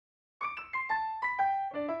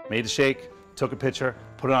Made the shake, took a picture,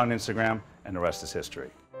 put it on Instagram, and the rest is history.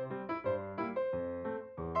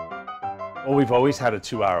 Well, we've always had a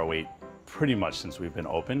 2-hour wait pretty much since we've been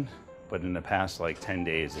open, but in the past like 10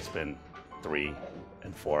 days, it's been 3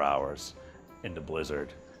 and 4 hours in the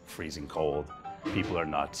blizzard, freezing cold. People are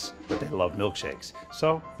nuts, but they love milkshakes.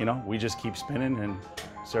 So, you know, we just keep spinning and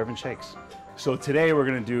serving shakes. So today we're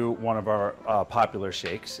gonna do one of our popular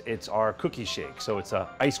shakes. It's our cookie shake. So it's an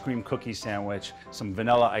ice cream cookie sandwich, some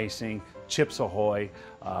vanilla icing, Chips Ahoy,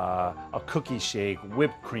 a cookie shake,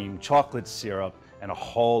 whipped cream, chocolate syrup, and a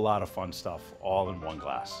whole lot of fun stuff all in one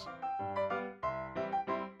glass.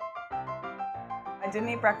 I didn't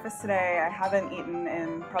eat breakfast today. I haven't eaten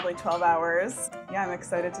in probably 12 hours. Yeah, I'm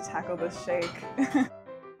excited to tackle this shake.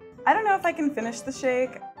 I don't know if I can finish the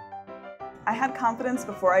shake. I had confidence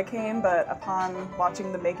before I came, but upon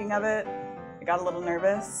watching the making of it, I got a little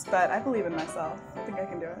nervous, but I believe in myself. I think I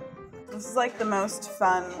can do it. This is like the most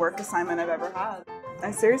fun work assignment I've ever had. I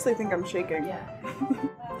seriously think I'm shaking. Yeah.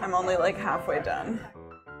 I'm only like halfway done.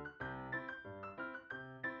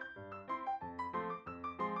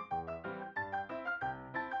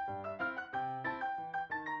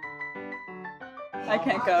 I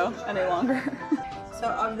can't go any longer. So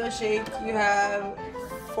of the shake, you have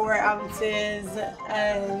 4 ounces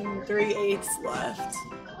and 3/8 left.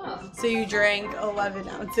 Oh. So you drank 11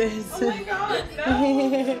 ounces. Oh my god,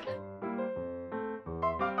 no!